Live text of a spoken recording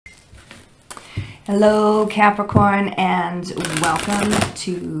Hello, Capricorn, and welcome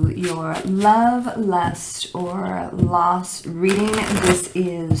to your love, lust, or loss reading. This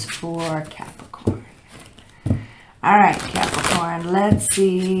is for Capricorn. All right, Capricorn, let's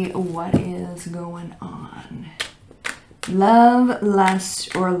see what is going on. Love,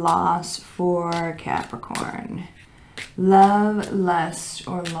 lust, or loss for Capricorn. Love, lust,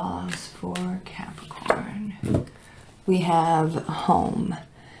 or loss for Capricorn. We have home.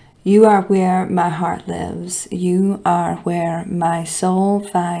 You are where my heart lives. You are where my soul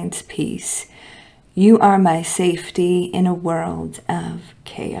finds peace. You are my safety in a world of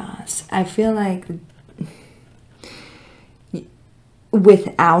chaos. I feel like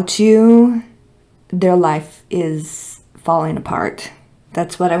without you, their life is falling apart.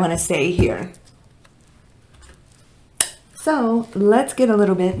 That's what I want to say here. So let's get a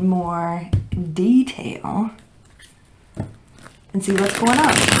little bit more detail and see what's going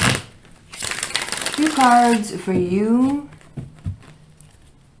on. A few cards for you.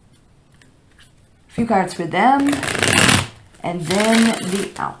 A few cards for them. And then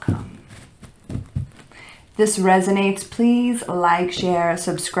the outcome. If this resonates, please like, share,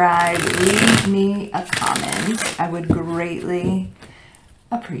 subscribe, leave me a comment. I would greatly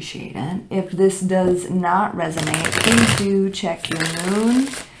appreciate it. If this does not resonate, please do check your moon,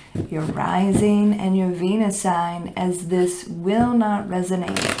 your rising, and your Venus sign, as this will not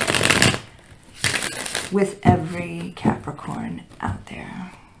resonate with every Capricorn out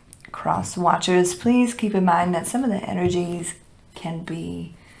there. Cross watchers, please keep in mind that some of the energies can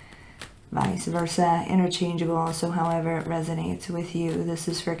be vice versa, interchangeable. So however it resonates with you, this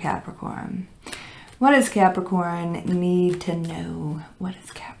is for Capricorn. What does Capricorn need to know? What is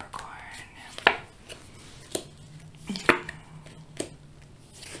Capricorn?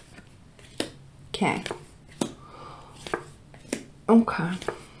 Okay. Okay.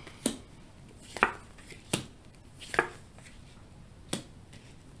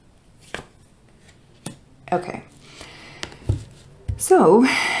 Okay. So,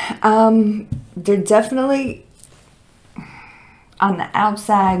 they're definitely on the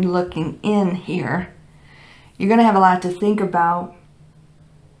outside looking in here. You're going to have a lot to think about.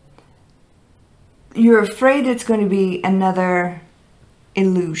 You're afraid it's going to be another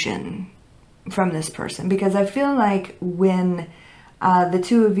illusion from this person, because I feel like when the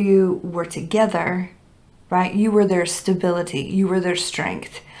two of you were together, right, you were their stability, you were their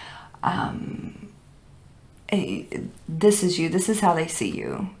strength. This is you, this is how they see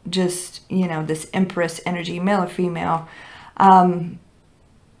you, just, you know, this Empress energy, male or female.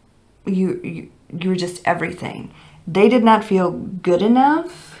 You were just everything. They did not feel good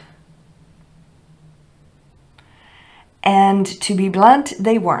enough. And to be blunt,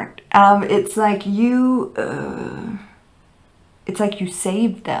 they weren't. It's like you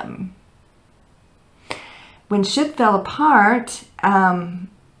saved them. When shit fell apart,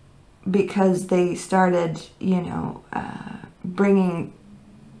 because they started, you know, bringing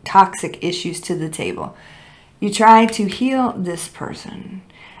toxic issues to the table, you try to heal this person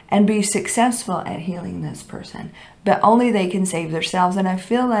and be successful at healing this person, but only they can save themselves. And I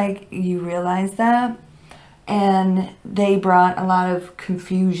feel like you realize that. And they brought a lot of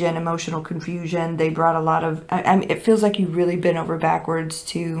confusion, emotional confusion. They brought a lot of, I mean, it feels like you've really been over backwards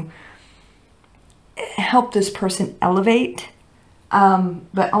to help this person elevate,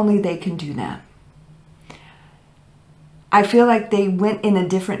 but only they can do that. I feel like they went in a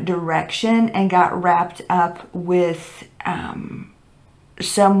different direction and got wrapped up with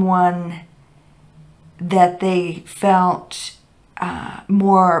someone that they felt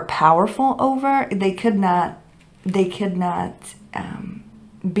more powerful over. They could not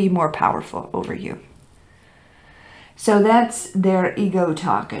be more powerful over you. So that's their ego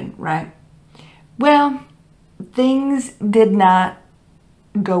talking, right? Well, things did not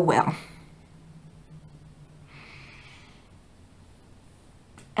go well.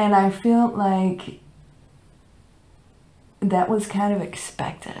 And I feel like that was kind of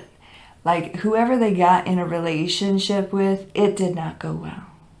expected. Like, whoever they got in a relationship with, it did not go well.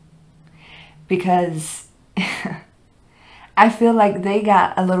 Because I feel like they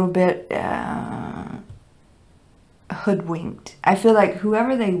got a little bit hoodwinked. I feel like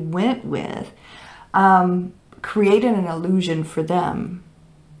whoever they went with created an illusion for them,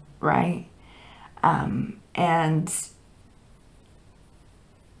 right? And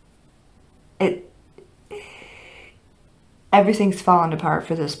everything's fallen apart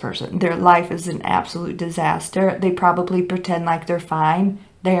for this person. Their life is an absolute disaster. They probably pretend like they're fine.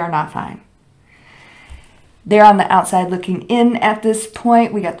 They are not fine. They're on the outside looking in at this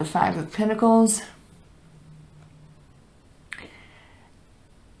point. We got the Five of Pentacles.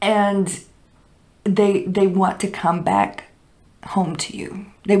 And they want to come back home to you.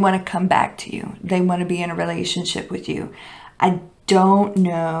 They want to come back to you. They want to be in a relationship with you. I don't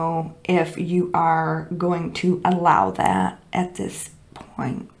know if you are going to allow that at this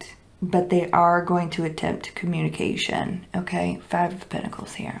point, but they are going to attempt communication. Okay, 5 of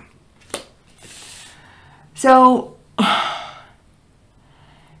Pentacles here. So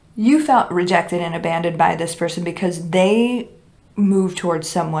you felt rejected and abandoned by this person because they moved towards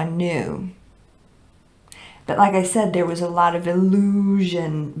someone new. But like I said, there was a lot of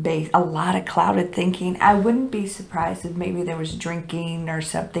illusion based, a lot of clouded thinking. I wouldn't be surprised if maybe there was drinking or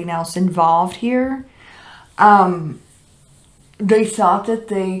something else involved here. They thought that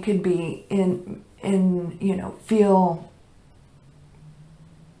they could be feel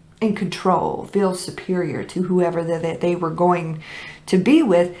in control, feel superior to whoever that they were going to be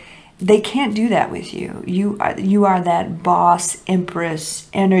with. They can't do that with you. You are that boss, empress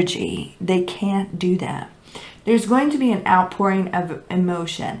energy. They can't do that. There's going to be an outpouring of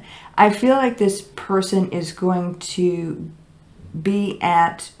emotion. I feel like this person is going to be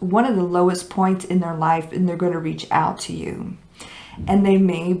at one of the lowest points in their life, and they're going to reach out to you. And they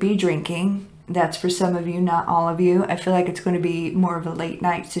may be drinking. That's for some of you, not all of you. I feel like it's going to be more of a late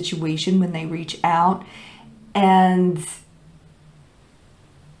night situation when they reach out. And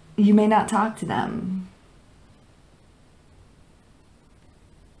you may not talk to them.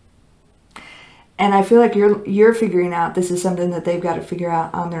 And I feel like you're figuring out this is something that they've got to figure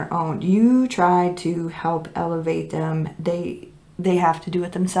out on their own. You try to help elevate them. They have to do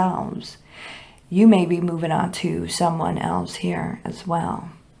it themselves. You may be moving on to someone else here as well,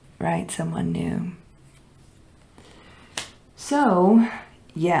 right? Someone new. So,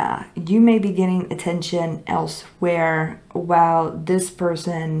 yeah, you may be getting attention elsewhere while this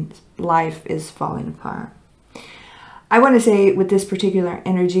person's life is falling apart. I want to say with this particular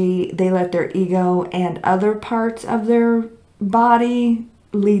energy, they let their ego and other parts of their body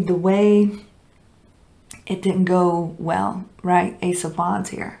lead the way. It didn't go well, right? Ace of Wands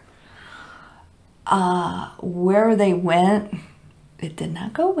here. Where they went, it did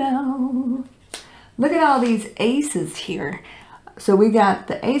not go well. Look at all these aces here. So we got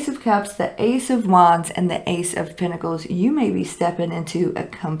the Ace of Cups, the Ace of Wands, and the Ace of Pentacles. You may be stepping into a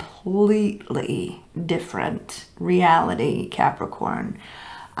completely different reality, Capricorn.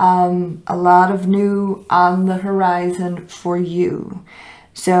 A lot of new on the horizon for you.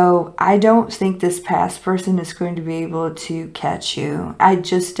 So I don't think this past person is going to be able to catch you. I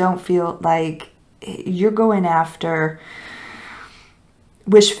just don't feel like you're going after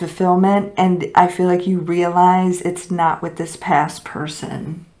wish fulfillment, and I feel like you realize it's not with this past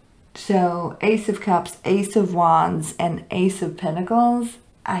person. So Ace of Cups, Ace of Wands, and Ace of Pentacles,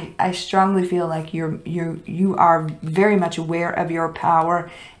 I strongly feel like you are very much aware of your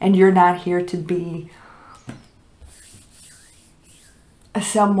power, and you're not here to be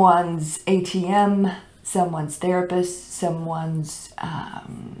someone's ATM, someone's therapist, someone's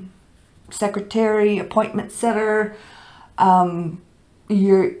secretary, appointment setter.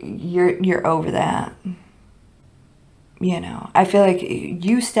 You're over that. You know, I feel like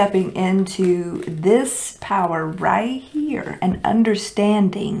you stepping into this power right here and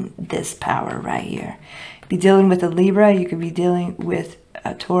understanding this power right here. Be dealing with a Libra, you could be dealing with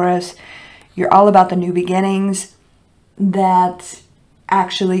a Taurus. You're all about the new beginnings that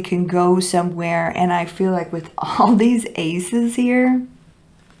actually can go somewhere. And I feel like with all these aces here,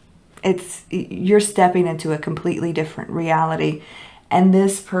 you're stepping into a completely different reality. And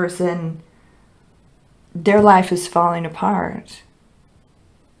this person, their life is falling apart.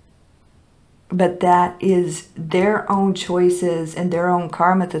 But that is their own choices and their own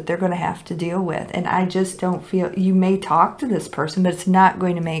karma that they're going to have to deal with. And I just don't feel, you may talk to this person, but it's not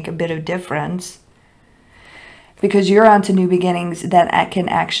going to make a bit of difference. Because you're on to new beginnings that can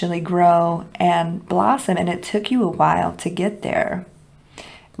actually grow and blossom. And it took you a while to get there.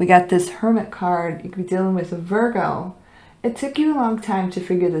 We got this Hermit card. You could be dealing with a Virgo. It took you a long time to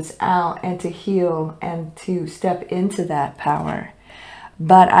figure this out and to heal and to step into that power.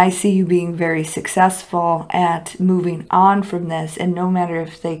 But I see you being very successful at moving on from this. And no matter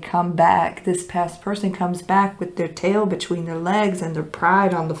if they come back, this past person comes back with their tail between their legs and their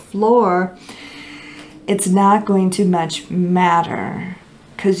pride on the floor, it's not going to much matter.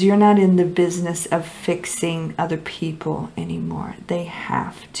 Because you're not in the business of fixing other people anymore. They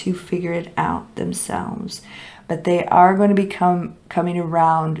have to figure it out themselves. But they are going to be coming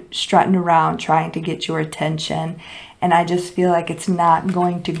around, strutting around, trying to get your attention. And I just feel like it's not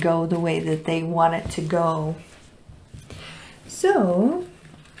going to go the way that they want it to go. So,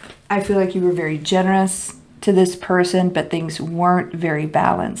 I feel like you were very generous to this person, but things weren't very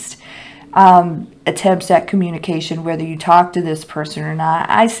balanced. attempts at communication, whether you talk to this person or not.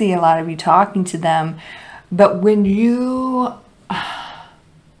 I see a lot of you talking to them, but when you,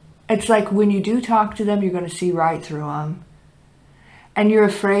 it's like when you do talk to them, you're going to see right through them. And you're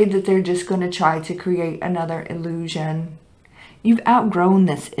afraid that they're just going to try to create another illusion. You've outgrown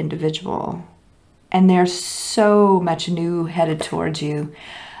this individual, and there's so much new headed towards you.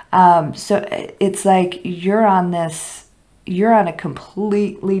 So it's like you're on a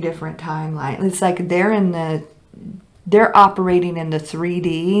completely different timeline. It's like they're operating in the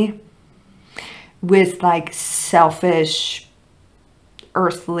 3D with like selfish,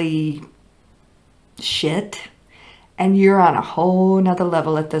 earthly shit. And you're on a whole nother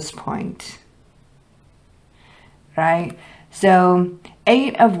level at this point. Right? So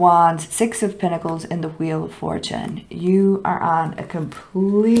 8 of Wands, 6 of Pentacles, and the Wheel of Fortune. You are on a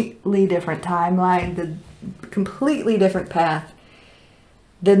completely different timeline, the completely different path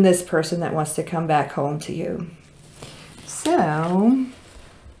than this person that wants to come back home to you. So,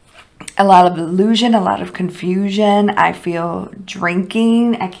 a lot of illusion, a lot of confusion. I feel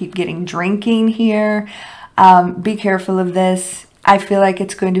drinking. I keep getting drinking here. Be careful of this. I feel like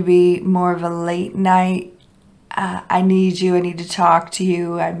it's going to be more of a late night. I need you. I need to talk to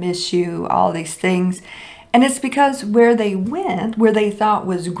you. I miss you. All these things. And it's because where they went, where they thought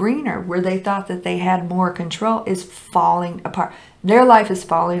was greener, where they thought that they had more control, is falling apart. Their life is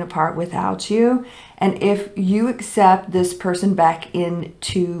falling apart without you. And if you accept this person back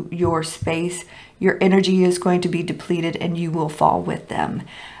into your space, your energy is going to be depleted and you will fall with them.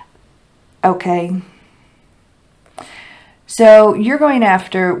 Okay? So you're going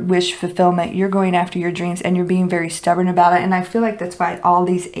after wish fulfillment. You're going after your dreams and you're being very stubborn about it. And I feel like that's why all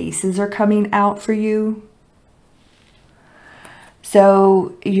these aces are coming out for you.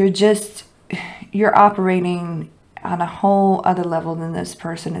 So you're operating on a whole other level than this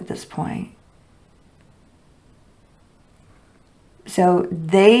person at this point. So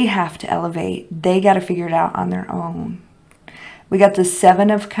they have to elevate. They got to figure it out on their own. We got the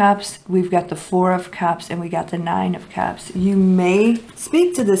 7 of Cups, we've got the 4 of Cups, and we got the 9 of Cups. You may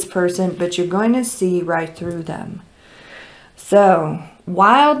speak to this person, but you're going to see right through them. So,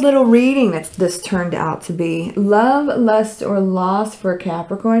 wild little reading that this turned out to be. Love, lust, or loss for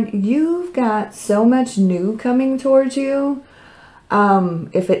Capricorn. You've got so much new coming towards you.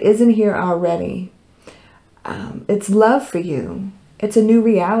 If it isn't here already. It's love for you. It's a new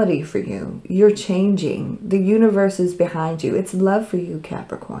reality for you. You're changing. The universe is behind you. It's love for you,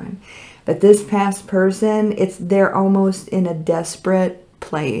 Capricorn. But this past person, they're almost in a desperate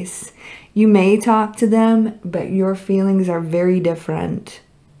place. You may talk to them, but your feelings are very different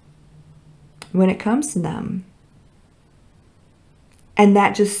when it comes to them. And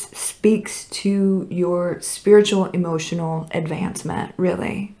that just speaks to your spiritual, emotional advancement,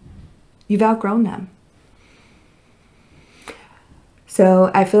 really. You've outgrown them.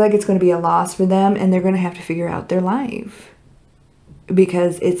 So I feel like it's going to be a loss for them, and they're going to have to figure out their life.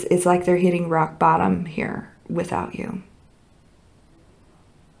 Because it's like they're hitting rock bottom here without you.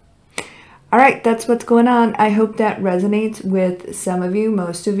 All right, that's what's going on. I hope that resonates with some of you,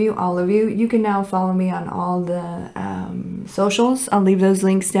 most of you, all of you. You can now follow me on all the socials. I'll leave those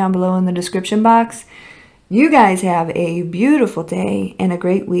links down below in the description box. You guys have a beautiful day and a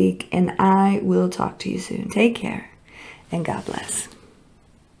great week, and I will talk to you soon. Take care, and God bless.